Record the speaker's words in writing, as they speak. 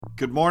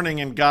Good morning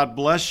and God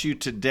bless you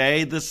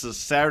today. This is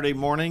Saturday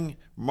morning,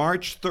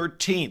 March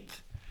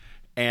 13th.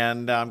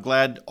 And I'm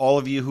glad all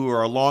of you who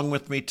are along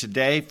with me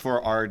today for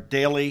our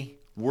daily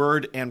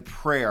word and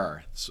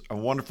prayer. It's a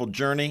wonderful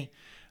journey.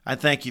 I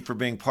thank you for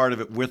being part of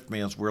it with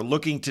me as we're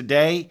looking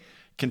today,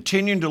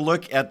 continuing to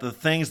look at the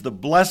things, the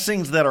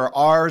blessings that are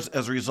ours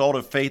as a result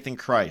of faith in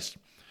Christ.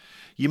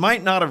 You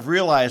might not have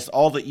realized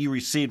all that you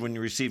received when you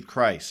received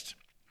Christ.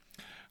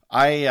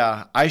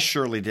 I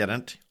surely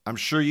didn't. I'm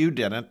sure you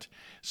didn't.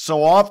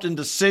 So often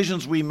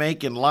decisions we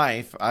make in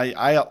life,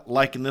 I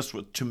liken this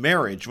to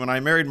marriage. When I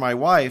married my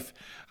wife,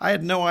 I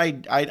knew I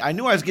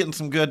was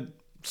getting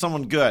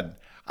someone good.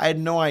 I had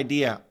no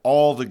idea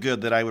all the good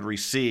that I would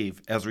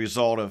receive as a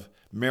result of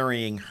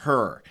marrying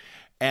her.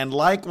 And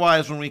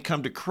likewise, when we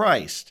come to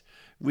Christ,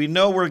 we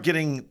know we're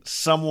getting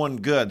someone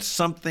good,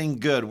 something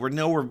good. We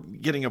know we're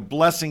getting a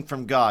blessing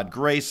from God,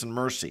 grace and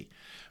mercy.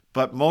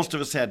 But most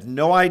of us had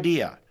no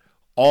idea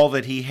all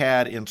that he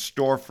had in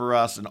store for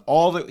us and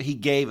all that he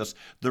gave us,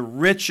 the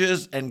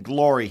riches and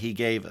glory he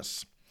gave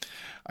us.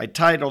 I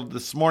titled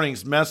this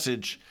morning's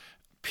message,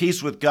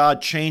 Peace with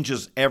God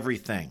Changes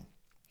Everything.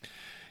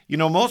 You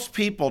know, most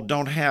people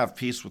don't have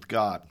peace with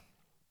God.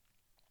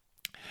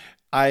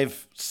 I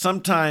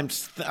think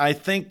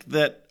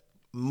that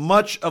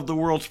much of the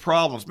world's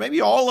problems, maybe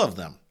all of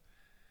them,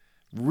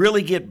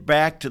 really get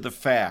back to the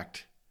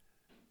fact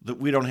that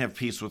we don't have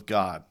peace with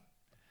God.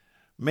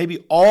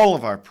 Maybe all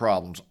of our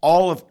problems,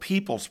 all of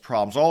people's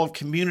problems, all of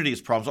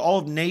communities' problems, all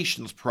of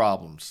nations'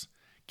 problems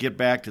get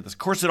back to this. Of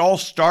course, it all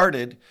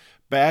started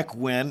back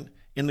when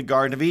in the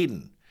Garden of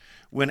Eden.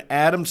 When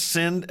Adam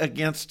sinned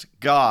against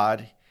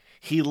God,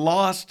 he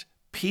lost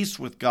peace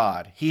with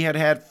God. He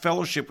had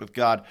fellowship with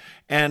God.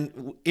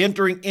 And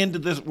entering into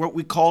this, what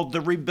we call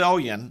the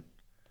rebellion,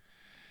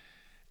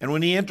 and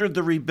when he entered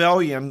the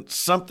rebellion,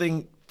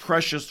 something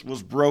precious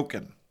was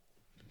broken.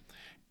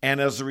 And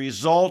as a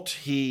result,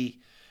 he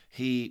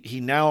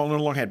now no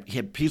longer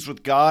had peace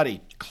with God. He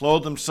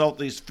clothed himself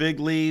with these fig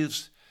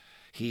leaves.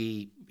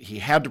 He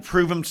had to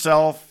prove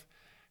himself.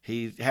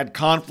 He had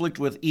conflict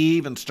with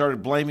Eve and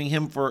started blaming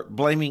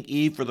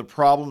Eve for the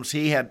problems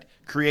he had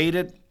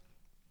created.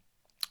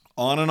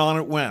 On and on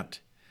it went.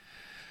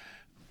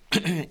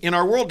 In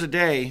our world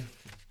today,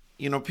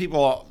 you know,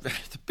 the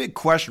big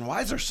question,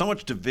 why is there so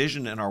much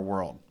division in our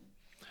world?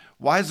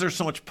 Why is there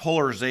so much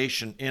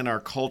polarization in our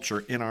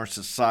culture, in our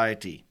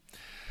society?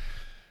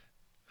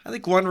 I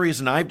think one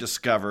reason I've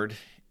discovered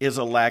is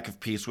a lack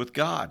of peace with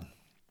God.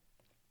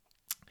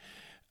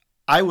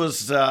 I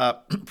was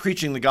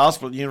preaching the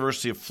gospel at the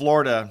University of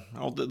Florida.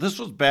 This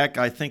was back,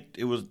 I think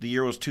the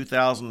year was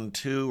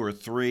 2002 or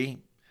 3.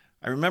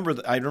 I don't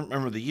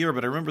remember the year,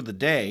 but I remember the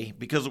day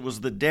because it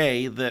was the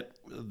day that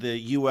the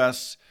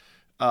U.S.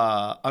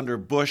 Under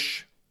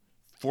Bush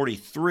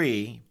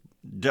 43,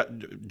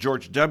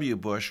 George W.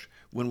 Bush,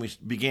 when we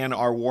began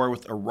our war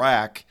with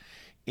Iraq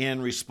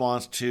in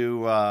response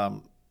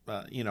to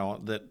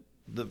the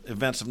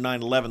events of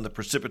 9/11 that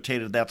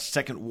precipitated that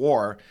second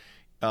war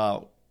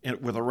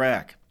with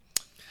Iraq.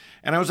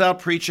 And I was out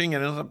preaching,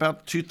 and it was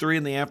about 2-3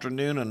 in the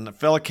afternoon, and a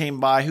fella came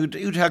by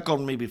who'd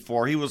heckled me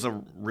before. He was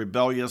a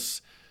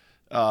rebellious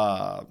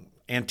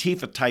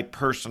Antifa-type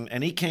person,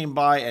 and he came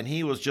by, and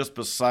he was just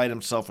beside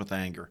himself with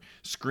anger,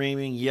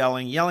 screaming,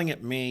 yelling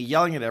at me,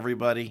 yelling at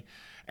everybody,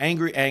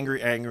 angry.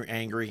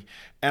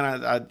 And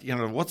I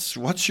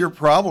what's your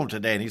problem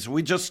today? And he said,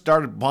 we just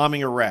started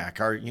bombing Iraq,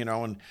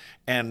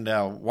 and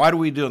why are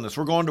we doing this?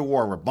 We're going to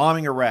war. We're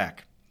bombing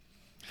Iraq.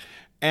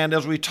 And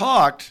as we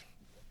talked,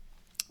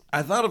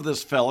 I thought of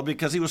this fellow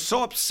because he was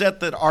so upset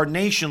that our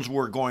nations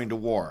were going to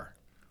war,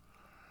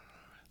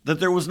 that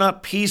there was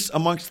not peace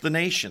amongst the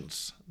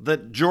nations,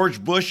 that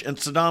George Bush and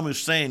Saddam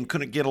Hussein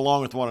couldn't get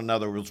along with one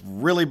another. It was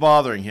really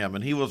bothering him,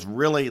 and he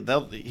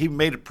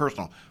made it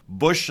personal.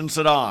 Bush and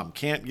Saddam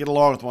can't get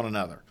along with one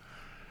another.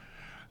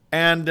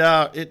 And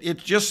it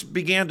just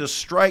began to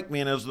strike me,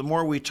 and as the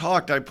more we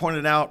talked, I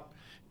pointed out,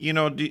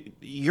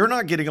 you're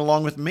not getting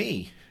along with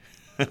me.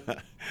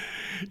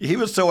 He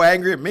was so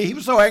angry at me. He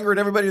was so angry at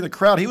everybody in the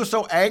crowd. He was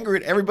so angry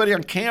at everybody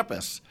on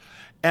campus.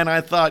 And I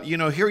thought,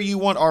 here you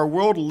want our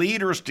world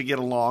leaders to get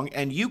along,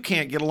 and you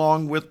can't get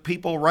along with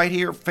people right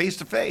here face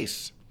to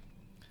face.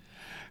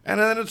 And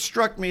then it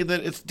struck me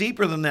that it's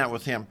deeper than that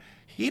with him.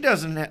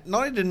 Not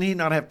only did he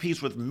not have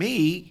peace with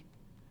me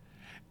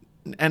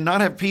and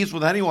not have peace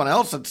with anyone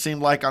else, it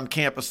seemed like, on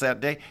campus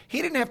that day,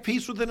 he didn't have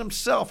peace within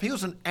himself. He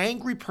was an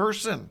angry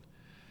person,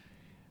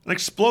 an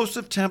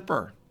explosive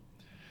temper,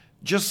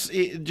 just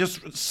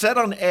set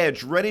on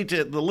edge, ready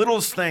to the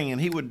littlest thing,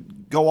 and he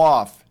would go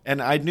off. And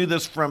I knew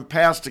this from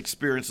past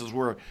experiences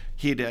where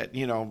he'd,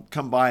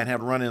 come by and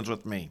had run-ins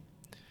with me.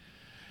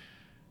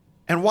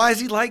 And why is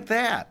he like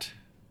that?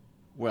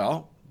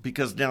 Well,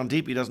 because down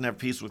deep he doesn't have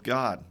peace with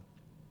God.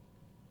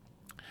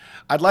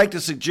 I'd like to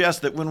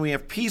suggest that when we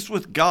have peace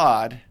with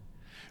God,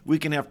 we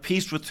can have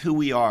peace with who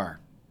we are.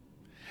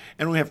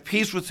 And when we have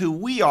peace with who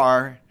we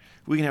are,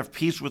 we can have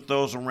peace with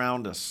those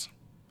around us,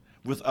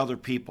 with other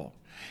people.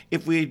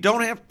 If we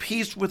don't have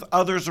peace with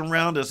others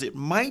around us, it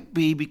might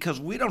be because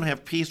we don't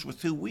have peace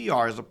with who we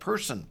are as a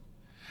person.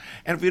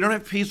 And if we don't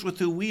have peace with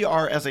who we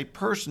are as a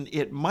person,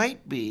 it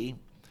might be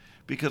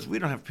because we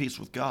don't have peace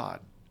with God.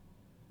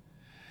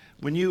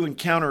 When you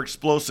encounter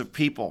explosive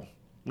people,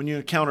 when you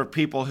encounter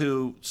people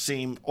who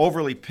seem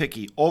overly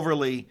picky,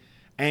 overly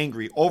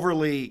angry,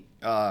 overly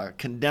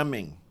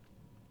condemning,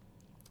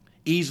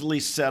 easily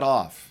set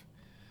off,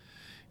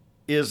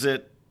 is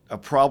it a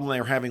problem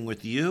they're having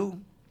with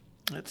you?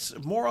 It's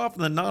more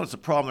often than not, it's a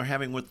problem they're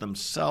having with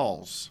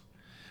themselves,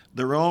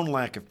 their own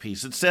lack of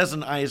peace. It says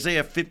in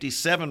Isaiah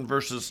 57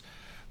 verses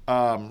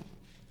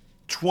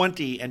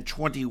 20 and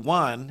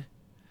 21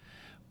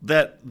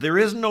 that there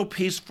is no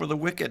peace for the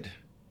wicked.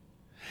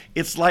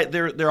 It's like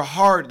their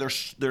heart,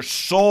 their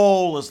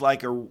soul is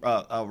like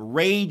a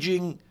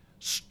raging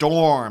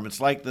storm. It's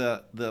like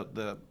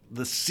the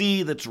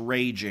sea that's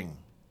raging.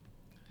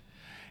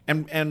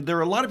 And there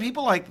are a lot of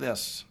people like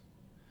this.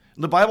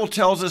 The Bible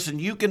tells us,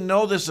 and you can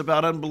know this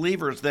about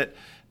unbelievers, that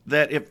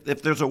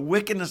if there's a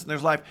wickedness in their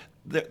life,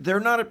 they're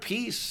not at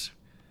peace.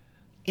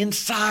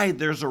 Inside,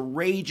 there's a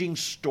raging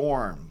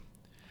storm.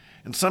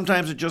 And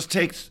sometimes it just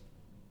takes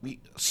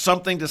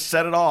something to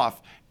set it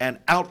off, and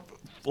out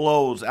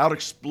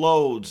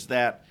explodes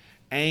that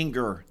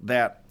anger,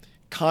 that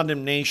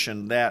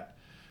condemnation, that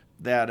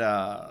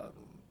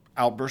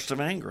outburst of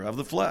anger of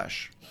the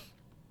flesh.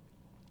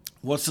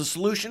 What's the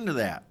solution to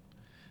that?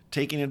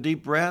 Taking a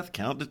deep breath,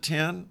 count to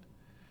 10,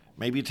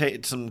 maybe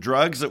take some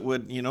drugs that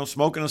would,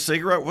 smoking a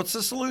cigarette. What's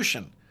the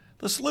solution?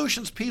 The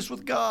solution's peace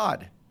with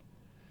God.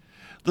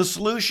 The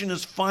solution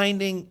is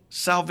finding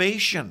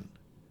salvation.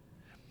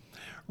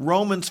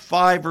 Romans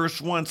 5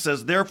 verse 1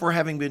 says, therefore,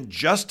 having been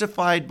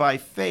justified by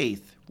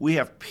faith, we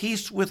have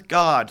peace with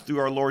God through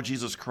our Lord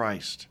Jesus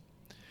Christ.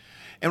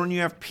 And when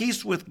you have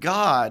peace with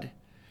God,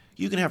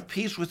 you can have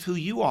peace with who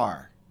you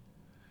are.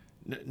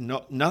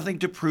 Nothing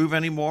to prove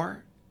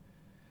anymore.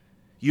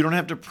 You don't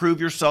have to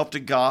prove yourself to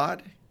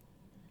God.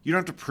 You don't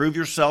have to prove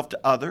yourself to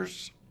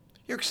others.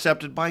 You're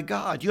accepted by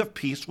God. You have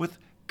peace with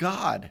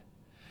God.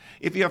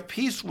 If you have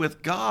peace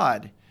with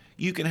God,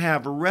 you can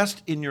have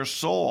rest in your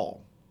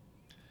soul.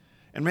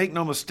 And make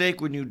no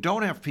mistake, when you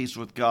don't have peace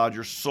with God,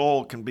 your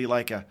soul can be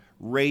like a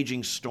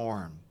raging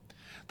storm.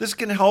 This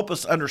can help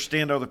us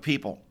understand other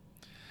people.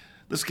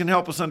 This can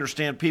help us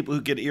understand people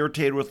who get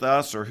irritated with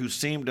us or who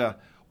seem to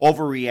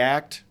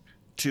overreact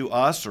to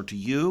us or to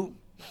you.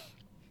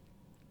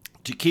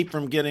 To keep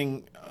from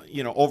getting,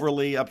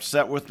 overly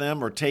upset with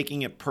them or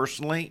taking it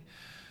personally.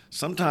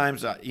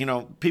 Sometimes,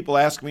 people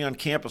ask me on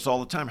campus all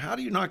the time, how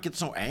do you not get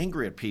so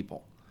angry at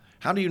people?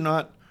 How do you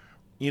not,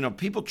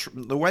 people,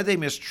 the way they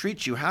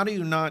mistreat you, how do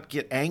you not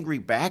get angry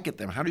back at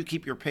them? How do you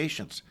keep your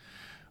patience?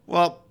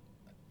 Well,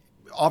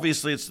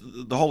 obviously it's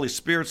the Holy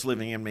Spirit's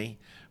living in me,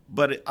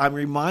 but I'm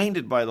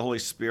reminded by the Holy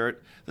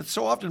Spirit that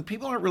so often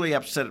people aren't really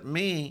upset at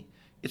me.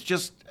 It's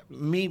just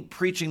me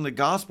preaching the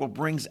gospel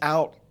brings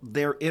out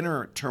their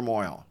inner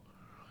turmoil.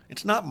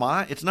 It's not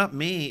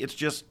me. It's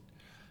just,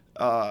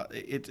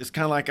 it's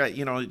kind of like,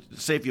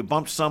 say if you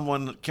bump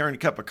someone carrying a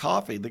cup of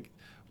coffee,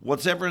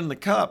 whatever in the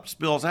cup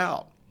spills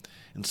out.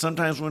 And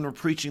sometimes when we're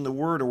preaching the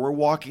word or we're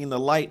walking in the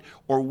light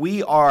or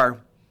we are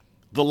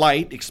the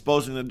light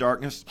exposing the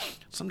darkness,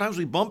 sometimes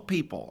we bump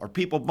people or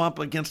people bump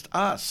against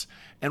us.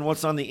 And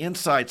what's on the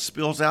inside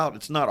spills out.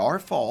 It's not our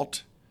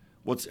fault.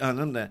 What's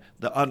the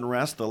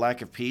unrest, the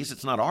lack of peace,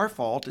 it's not our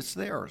fault, it's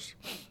theirs.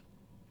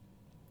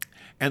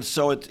 And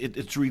so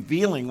it's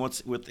revealing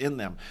what's within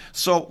them.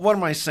 So what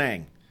am I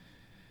saying?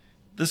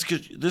 This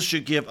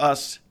should give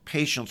us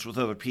patience with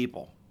other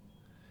people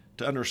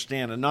to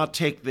understand and not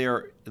take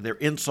their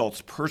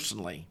insults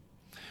personally,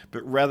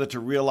 but rather to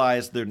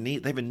realize their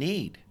need. They have a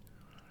need.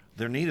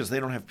 Their need is they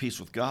don't have peace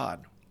with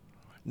God.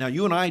 Now,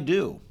 you and I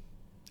do.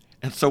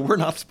 And so we're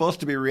not supposed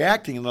to be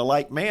reacting in the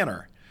like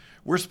manner.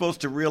 We're supposed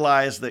to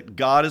realize that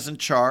God is in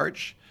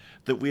charge,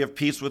 that we have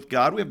peace with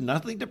God. We have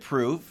nothing to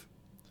prove.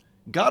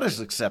 God has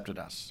accepted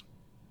us.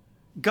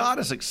 God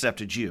has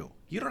accepted you.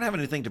 You don't have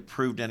anything to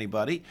prove to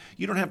anybody.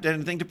 You don't have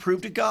anything to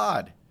prove to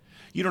God.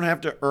 You don't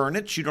have to earn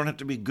it. You don't have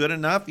to be good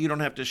enough. You don't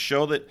have to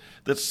show that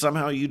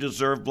somehow you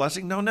deserve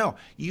blessing. No.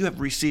 You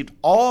have received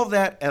all of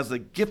that as a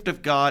gift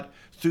of God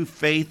through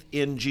faith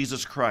in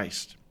Jesus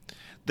Christ.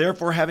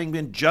 Therefore, having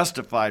been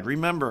justified,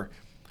 remember,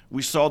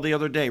 we saw the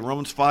other day,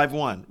 Romans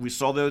 5:1, we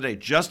saw the other day,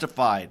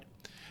 justified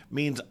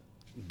means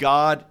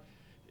God,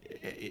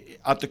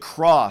 at the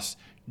cross,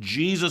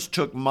 Jesus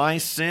took my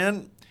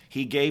sin,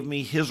 he gave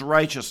me his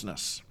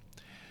righteousness.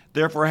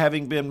 Therefore,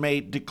 having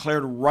been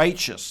declared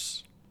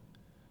righteous,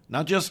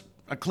 not just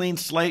a clean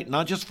slate,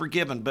 not just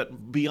forgiven,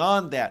 but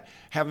beyond that,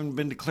 having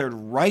been declared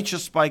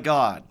righteous by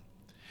God,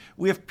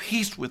 we have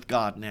peace with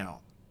God now.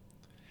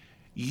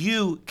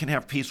 You can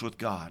have peace with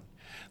God.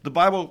 The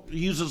Bible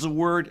uses the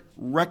word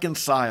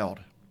reconciled.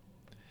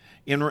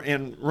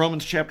 In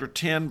Romans chapter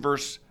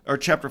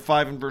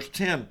 5 and verse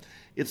 10,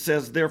 it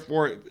says,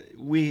 therefore,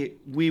 we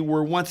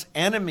were once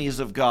enemies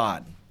of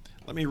God.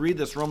 Let me read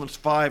this, Romans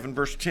 5 and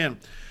verse 10.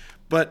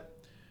 But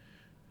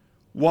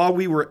While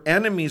we were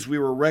enemies, we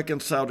were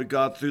reconciled to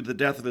God through the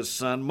death of his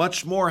Son.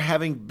 Much more,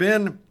 having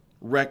been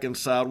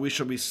reconciled, we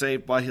shall be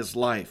saved by his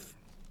life.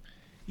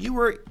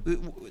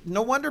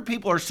 No wonder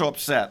people are so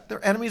upset.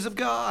 They're enemies of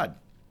God.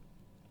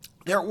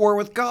 They're at war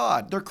with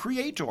God, their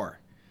creator.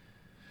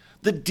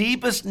 The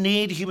deepest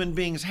need human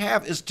beings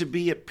have is to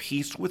be at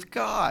peace with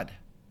God,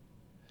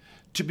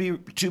 to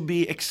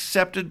be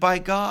accepted by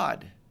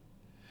God.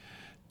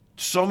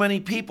 So many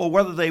people,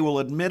 whether they will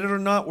admit it or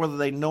not, whether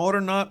they know it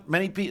or not,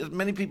 many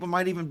people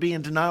might even be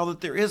in denial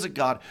that there is a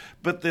God,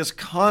 but this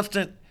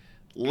constant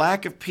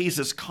lack of peace,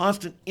 this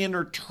constant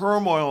inner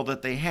turmoil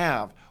that they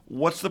have,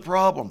 what's the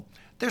problem?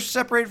 They're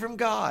separated from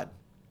God.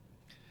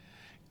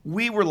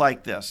 We were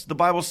like this. The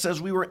Bible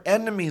says we were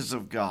enemies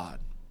of God.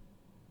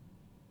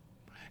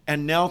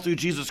 And now through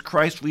Jesus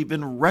Christ, we've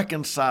been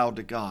reconciled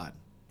to God.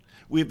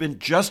 We've been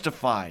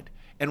justified,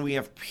 and we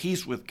have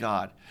peace with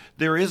God.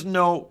 There is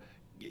no,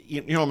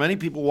 many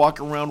people walk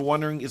around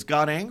wondering, is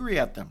God angry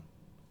at them?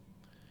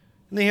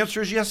 And the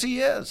answer is yes, he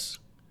is.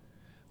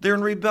 They're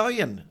in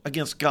rebellion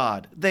against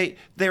God. They're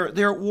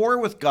at war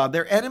with God.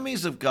 They're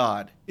enemies of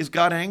God. Is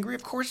God angry?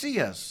 Of course he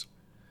is.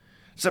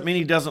 Does that mean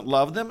he doesn't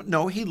love them?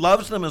 No, he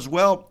loves them as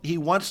well. He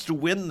wants to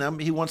win them.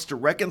 He wants to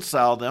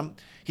reconcile them.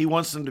 He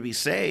wants them to be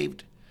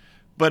saved.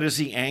 But is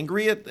he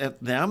angry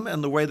at them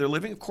and the way they're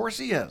living? Of course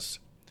he is.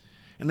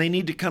 And they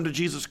need to come to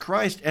Jesus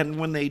Christ. And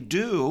when they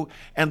do,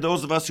 and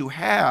those of us who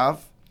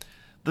have,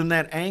 then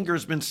that anger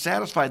has been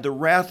satisfied. The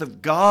wrath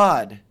of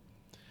God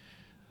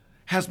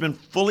has been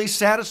fully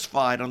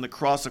satisfied on the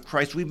cross of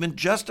Christ. We've been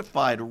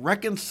justified,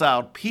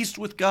 reconciled, peace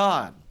with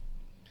God.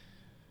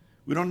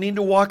 We don't need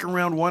to walk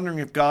around wondering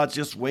if God's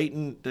just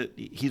waiting, that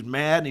he's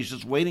mad and he's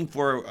just waiting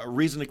for a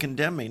reason to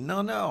condemn me.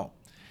 No.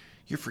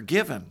 You're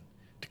forgiven,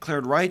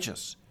 declared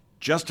righteous,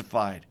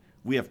 justified.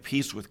 We have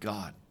peace with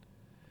God.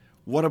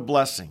 What a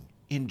blessing.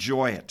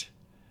 Enjoy it.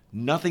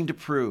 Nothing to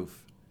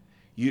prove.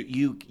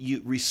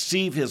 You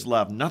receive his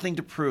love. Nothing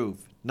to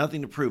prove.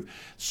 Nothing to prove.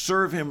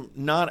 Serve him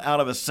not out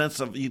of a sense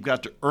of you've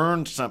got to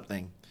earn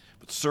something,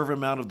 but serve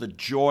him out of the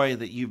joy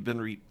that you've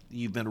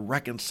been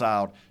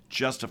reconciled,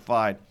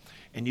 justified,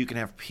 and you can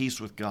have peace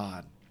with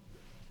God.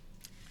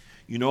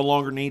 You no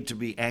longer need to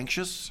be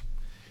anxious.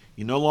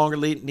 You no longer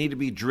need to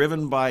be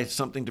driven by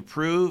something to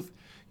prove.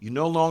 You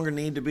no longer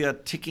need to be a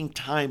ticking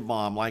time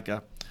bomb like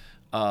a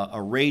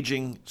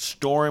raging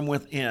storm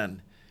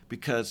within,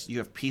 because you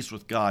have peace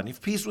with God. And if you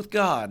have peace with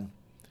God,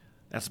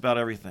 that's about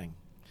everything.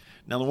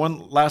 Now, the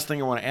one last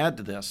thing I want to add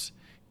to this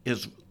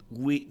is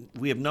we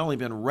have not only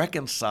been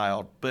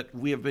reconciled, but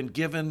we have been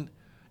given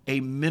a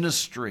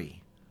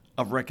ministry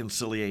of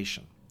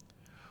reconciliation.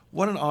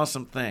 What an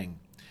awesome thing.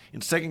 In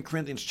 2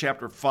 Corinthians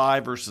chapter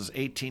 5, verses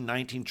 18,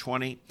 19,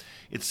 20,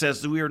 it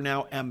says that we are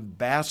now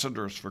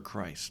ambassadors for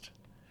Christ.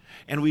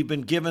 And we've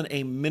been given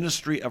a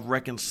ministry of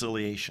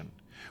reconciliation.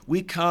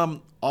 We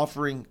come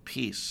offering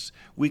peace.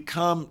 We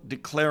come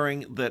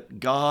declaring that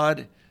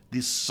God,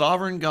 the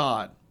sovereign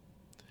God,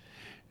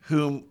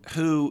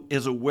 who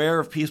is aware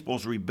of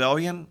people's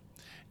rebellion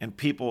and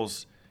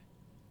people's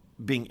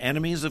being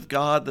enemies of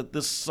God, that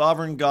this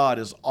sovereign God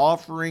is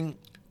offering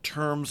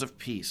terms of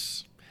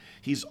peace.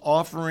 He's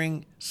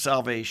offering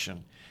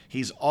salvation.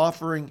 He's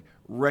offering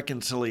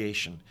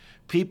reconciliation.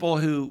 People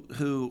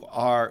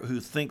who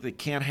think that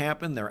can't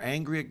happen, they're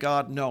angry at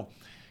God. No,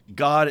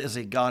 God is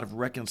a God of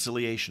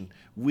reconciliation.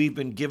 We've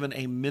been given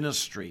a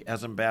ministry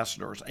as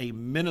ambassadors, a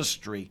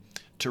ministry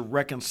to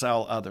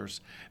reconcile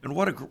others. And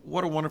what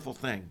a wonderful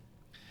thing.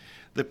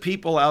 The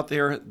people out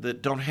there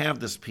that don't have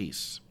this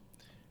peace,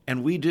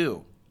 and we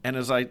do. And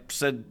as I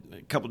said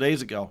a couple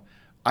days ago,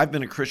 I've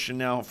been a Christian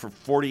now for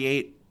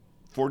 48,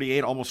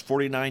 almost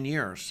 49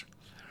 years.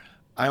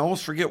 I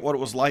almost forget what it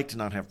was like to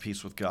not have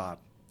peace with God.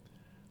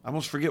 I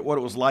almost forget what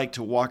it was like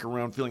to walk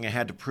around feeling I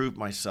had to prove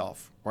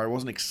myself, or I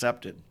wasn't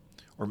accepted,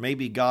 or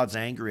maybe God's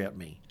angry at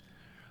me.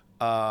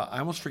 I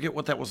almost forget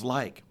what that was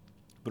like.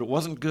 But it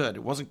wasn't good.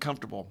 It wasn't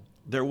comfortable.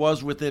 There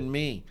was within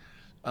me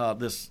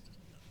this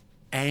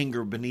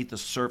anger beneath the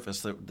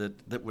surface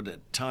that would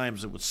at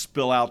times it would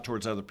spill out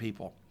towards other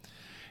people.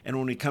 And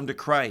when we come to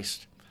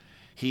Christ,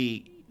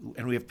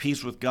 and we have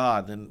peace with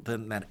God,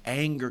 then that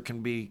anger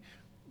can be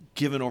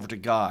given over to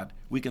God.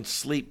 We can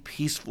sleep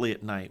peacefully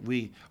at night.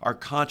 Our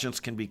conscience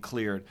can be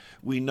cleared.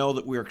 We know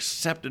that we're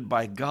accepted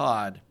by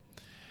God,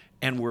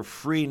 and we're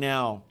free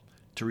now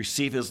to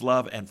receive his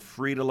love and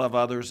free to love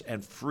others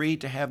and free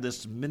to have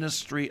this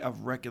ministry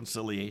of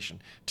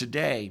reconciliation.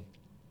 Today,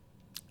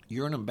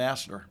 you're an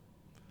ambassador.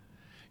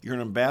 You're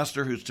an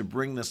ambassador who's to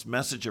bring this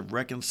message of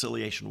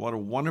reconciliation. What a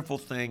wonderful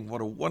thing.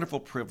 What a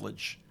wonderful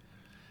privilege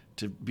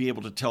to be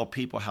able to tell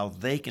people how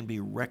they can be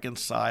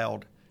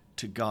reconciled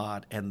to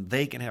God and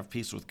they can have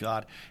peace with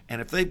God. And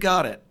if they've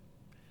got it,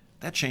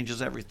 that changes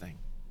everything.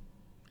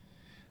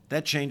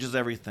 That changes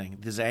everything.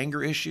 These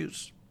anger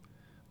issues,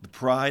 the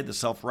pride, the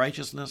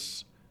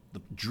self-righteousness,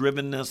 the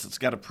drivenness that's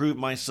got to prove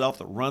myself,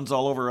 that runs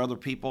all over other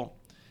people,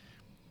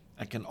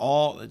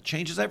 it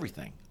changes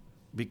everything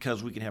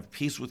because we can have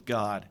peace with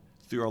God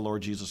through our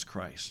Lord Jesus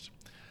Christ.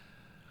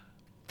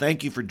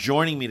 Thank you for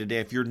joining me today.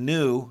 If you're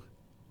new,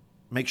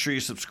 Make sure you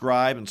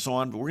subscribe and so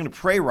on. But we're going to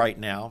pray right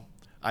now.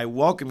 I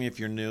welcome you if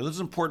you're new. This is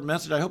an important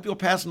message. I hope you'll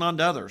pass it on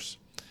to others,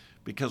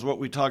 because what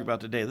we talk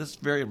about today, this is a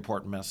very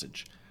important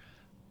message.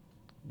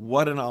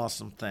 What an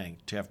awesome thing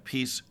to have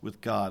peace with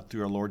God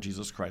through our Lord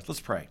Jesus Christ. Let's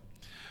pray.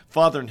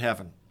 Father in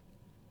heaven,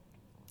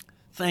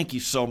 thank you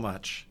so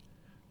much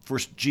for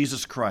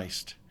Jesus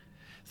Christ.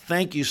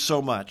 Thank you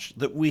so much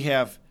that we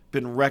have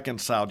been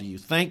reconciled to you.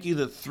 Thank you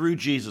that through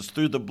Jesus,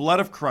 through the blood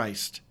of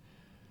Christ,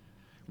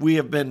 we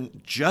have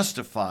been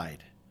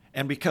justified.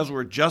 And because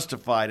we're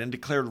justified and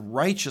declared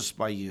righteous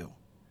by you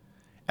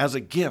as a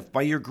gift,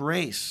 by your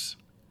grace,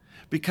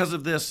 because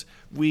of this,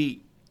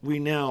 we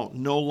now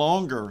no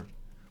longer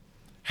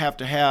have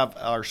to have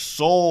our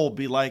soul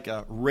be like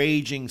a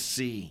raging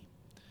sea,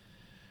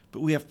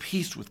 but we have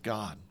peace with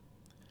God.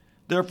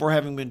 Therefore,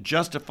 having been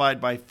justified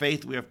by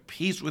faith, we have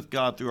peace with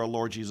God through our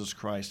Lord Jesus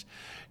Christ.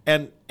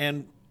 And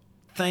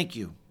thank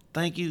you,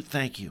 thank you,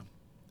 thank you.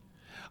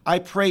 I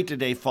pray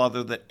today,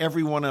 Father, that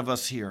every one of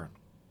us here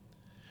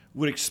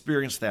would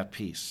experience that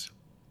peace.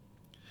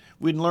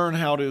 We'd learn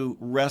how to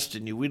rest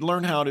in you. We'd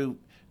learn how to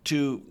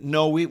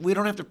know we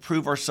don't have to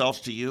prove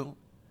ourselves to you.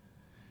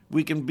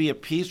 We can be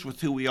at peace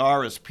with who we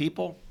are as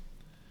people.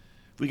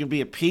 We can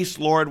be at peace,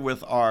 Lord,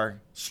 with our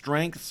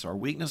strengths, our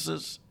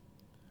weaknesses.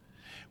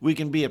 We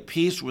can be at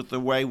peace with the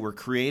way we're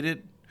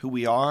created, who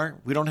we are.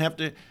 We don't have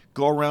to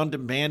go around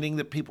demanding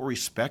that people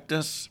respect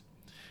us,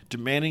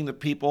 demanding that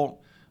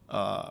people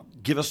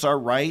give us our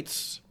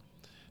rights.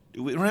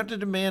 We don't have to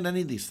demand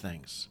any of these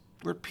things.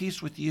 We're at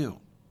peace with you.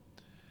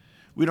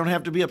 We don't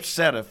have to be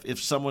upset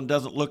if someone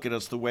doesn't look at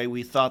us the way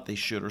we thought they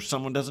should, or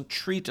someone doesn't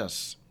treat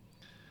us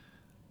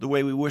the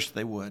way we wish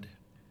they would.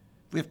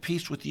 We have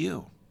peace with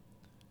you.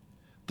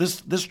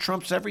 This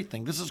trumps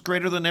everything. This is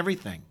greater than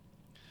everything.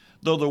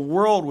 Though the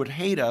world would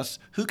hate us,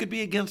 who could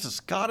be against us?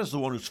 God is the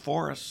one who's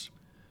for us.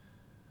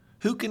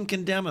 Who can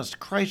condemn us?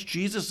 Christ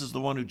Jesus is the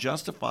one who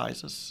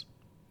justifies us.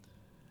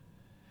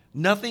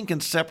 Nothing can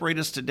separate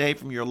us today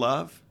from your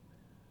love.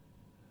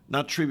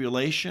 Not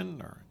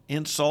tribulation or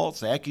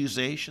insults,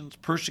 accusations,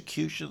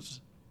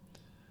 persecutions.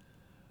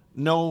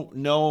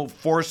 No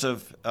force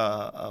of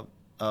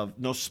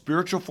no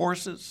spiritual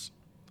forces,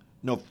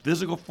 no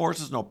physical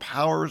forces, no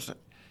powers,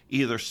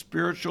 either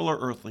spiritual or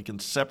earthly, can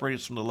separate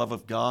us from the love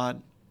of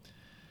God.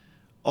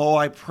 Oh,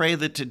 I pray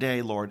that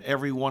today, Lord,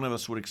 every one of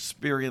us would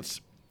experience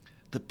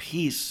the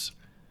peace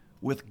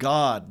with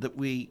God that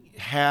we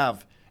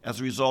have as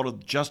a result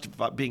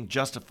of being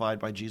justified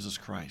by Jesus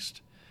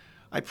Christ.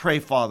 I pray,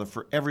 Father,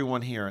 for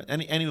everyone here,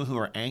 anyone who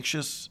are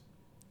anxious,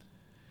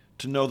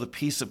 to know the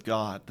peace of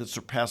God that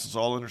surpasses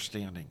all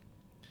understanding.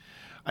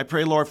 I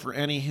pray, Lord, for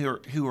any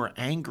who are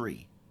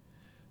angry,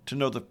 to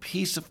know the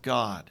peace of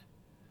God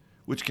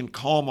which can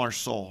calm our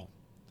soul.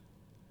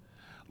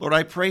 Lord,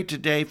 I pray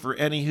today for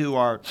any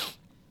who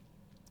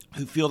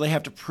feel they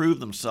have to prove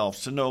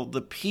themselves, to know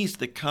the peace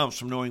that comes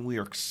from knowing we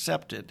are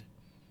accepted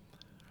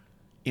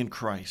in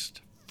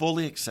Christ,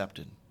 fully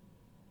accepted.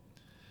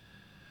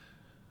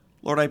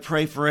 Lord, I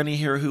pray for any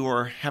here who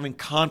are having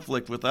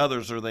conflict with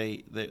others, or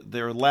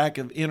their lack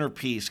of inner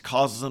peace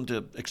causes them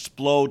to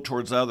explode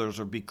towards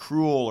others or be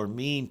cruel or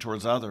mean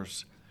towards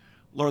others.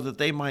 Lord, that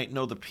they might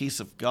know the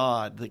peace of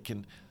God that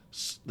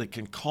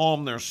can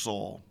calm their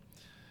soul,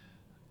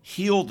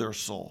 heal their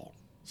soul,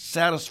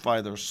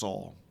 satisfy their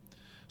soul,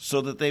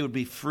 so that they would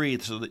be free,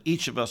 so that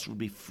each of us would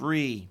be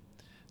free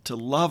to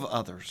love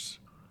others,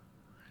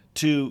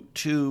 to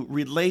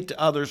relate to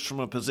others from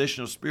a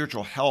position of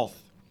spiritual health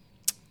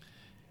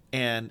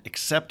and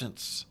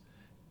acceptance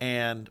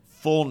and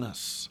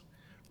fullness,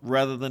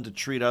 rather than to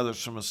treat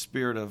others from a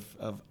spirit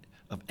of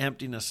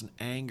emptiness and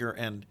anger.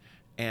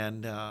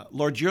 And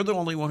Lord, you're the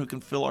only one who can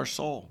fill our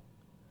soul.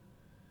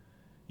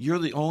 You're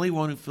the only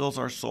one who fills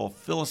our soul.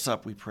 Fill us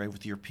up, we pray,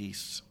 with your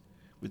peace,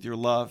 with your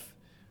love,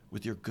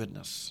 with your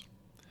goodness.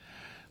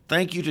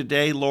 Thank you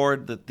today,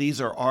 Lord, that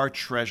these are our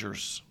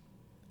treasures.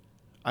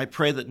 I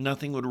pray that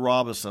nothing would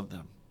rob us of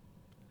them.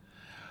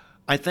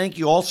 I thank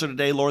you also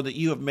today, Lord, that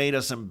you have made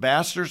us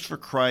ambassadors for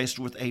Christ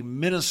with a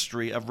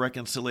ministry of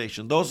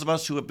reconciliation. Those of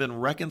us who have been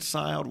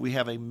reconciled, we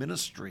have a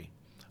ministry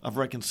of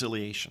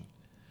reconciliation.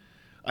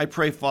 I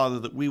pray, Father,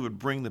 that we would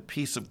bring the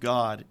peace of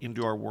God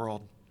into our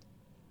world.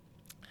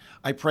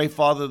 I pray,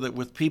 Father, that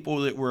with people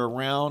that we're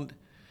around,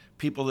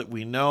 people that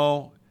we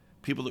know,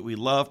 people that we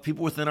love,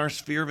 people within our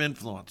sphere of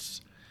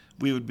influence,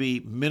 we would be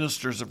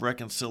ministers of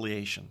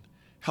reconciliation,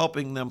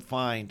 helping them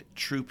find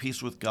true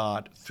peace with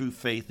God through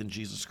faith in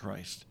Jesus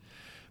Christ.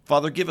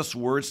 Father, give us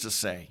words to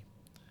say.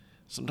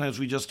 Sometimes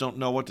we just don't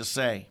know what to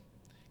say.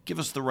 Give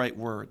us the right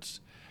words.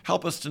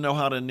 Help us to know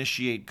how to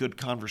initiate good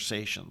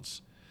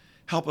conversations.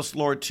 Help us,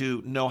 Lord,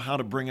 to know how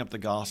to bring up the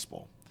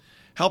gospel.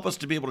 Help us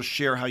to be able to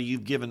share how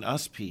you've given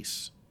us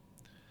peace.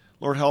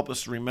 Lord, help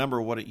us to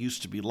remember what it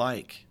used to be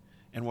like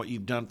and what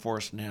you've done for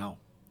us now.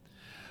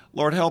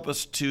 Lord, help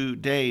us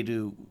today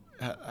to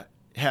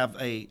have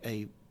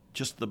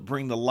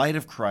bring the light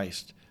of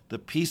Christ, the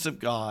peace of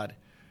God,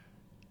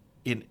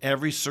 in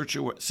every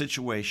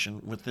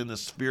situation within the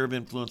sphere of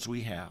influence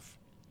we have.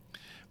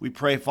 We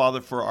pray,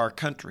 Father, for our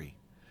country,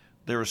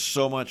 There is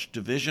so much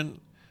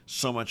division,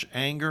 so much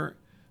anger,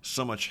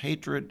 so much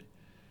hatred.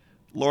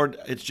 Lord,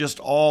 it's just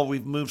all,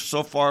 we've moved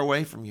so far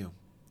away from you.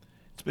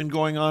 It's been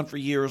going on for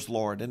years,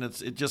 Lord, and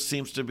it just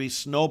seems to be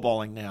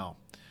snowballing now.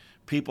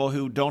 People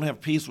who don't have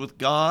peace with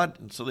God,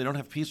 and so they don't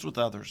have peace with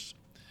others.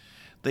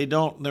 They're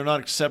not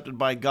accepted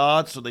by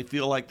God, so they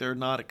feel like they're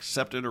not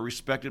accepted or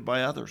respected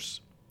by others.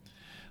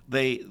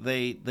 They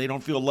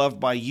don't feel loved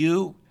by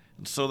you,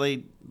 and so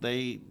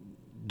they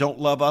don't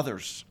love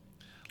others.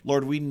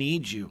 Lord, we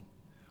need you.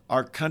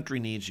 Our country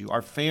needs you.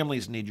 Our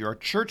families need you. Our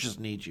churches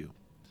need you.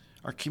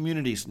 Our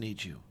communities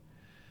need you.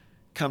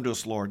 Come to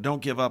us, Lord.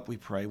 Don't give up, we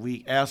pray.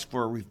 We ask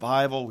for a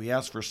revival. We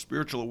ask for a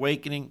spiritual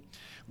awakening.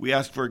 We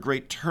ask for a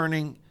great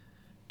turning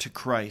to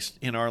Christ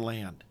in our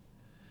land.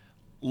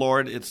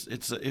 Lord,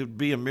 it would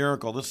be a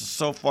miracle. This is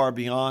so far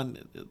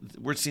beyond.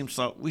 We seem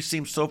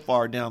so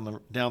far down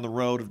the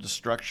road of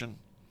destruction.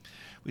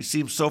 We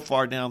seem so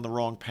far down the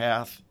wrong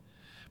path.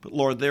 But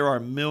Lord, there are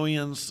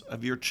millions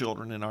of your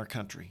children in our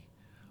country.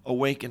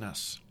 Awaken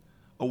us,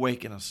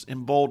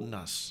 embolden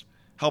us.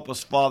 Help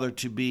us, Father,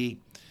 to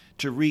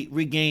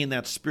regain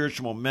that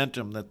spiritual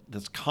momentum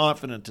that's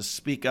confident to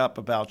speak up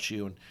about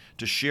you and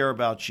to share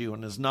about you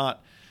and is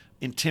not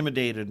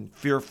intimidated and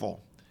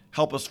fearful.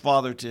 Help us,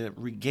 Father, to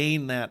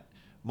regain that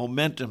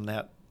momentum,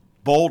 that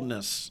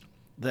boldness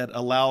that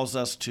allows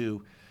us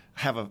to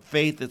have a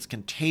faith that's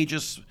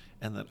contagious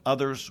and that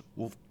others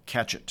will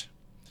catch it.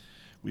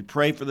 We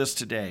pray for this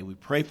today. We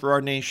pray for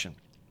our nation.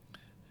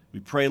 We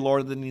pray,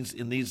 Lord,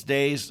 in these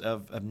days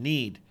of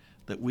need,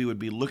 that we would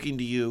be looking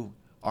to you,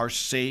 our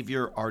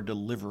Savior, our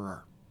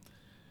deliverer.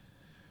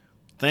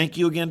 Thank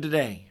you again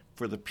today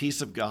for the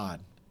peace of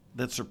God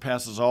that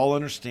surpasses all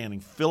understanding.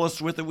 Fill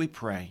us with it, we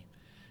pray.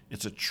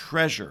 It's a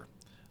treasure.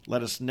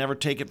 Let us never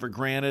take it for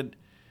granted.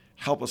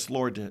 Help us,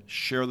 Lord, to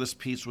share this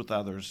peace with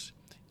others.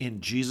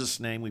 In Jesus'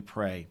 name we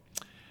pray.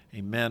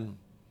 Amen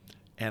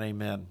and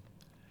amen.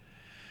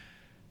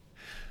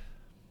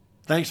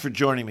 Thanks for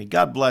joining me.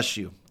 God bless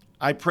you.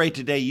 I pray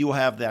today you will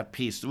have that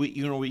peace. We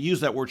use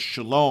that word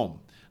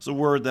shalom. It's a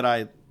word that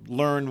I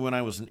learned when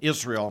I was in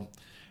Israel,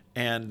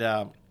 and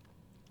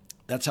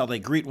that's how they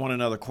greet one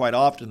another quite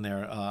often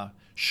there.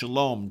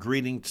 Shalom,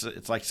 greeting.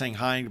 It's like saying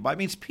hi and goodbye. It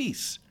means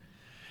peace.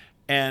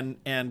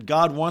 And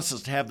God wants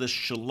us to have this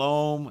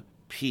shalom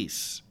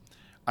peace.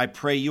 I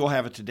pray you'll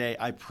have it today.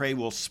 I pray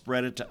we'll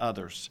spread it to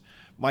others.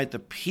 Might the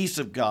peace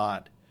of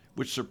God,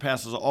 which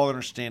surpasses all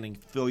understanding,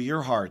 fill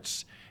your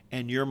hearts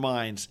and your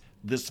minds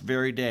this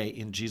very day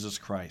in Jesus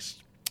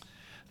Christ.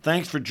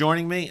 Thanks for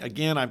joining me.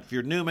 Again, if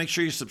you're new, make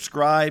sure you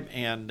subscribe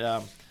and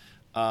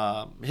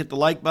hit the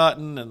like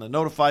button and the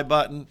notify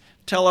button.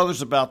 Tell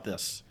others about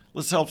this.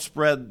 Let's help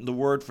spread the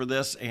word for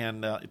this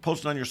and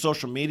post it on your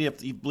social media.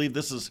 If you believe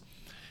this is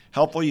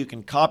helpful, you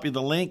can copy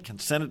the link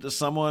and send it to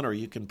someone, or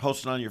you can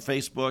post it on your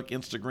Facebook,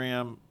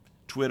 Instagram,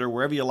 Twitter,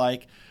 wherever you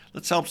like.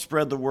 Let's help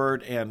spread the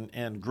word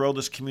and grow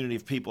this community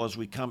of people as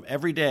we come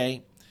every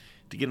day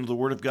to get into the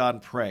Word of God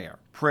and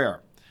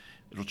prayer.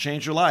 It'll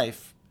change your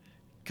life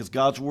because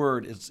God's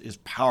Word is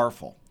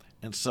powerful.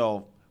 And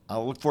so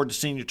I'll look forward to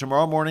seeing you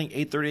tomorrow morning,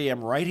 8:30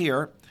 a.m. right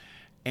here.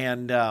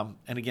 And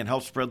again,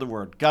 help spread the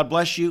word. God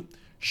bless you.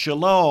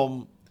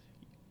 Shalom.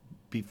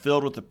 Be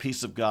filled with the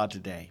peace of God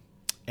today.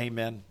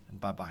 Amen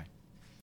and bye-bye.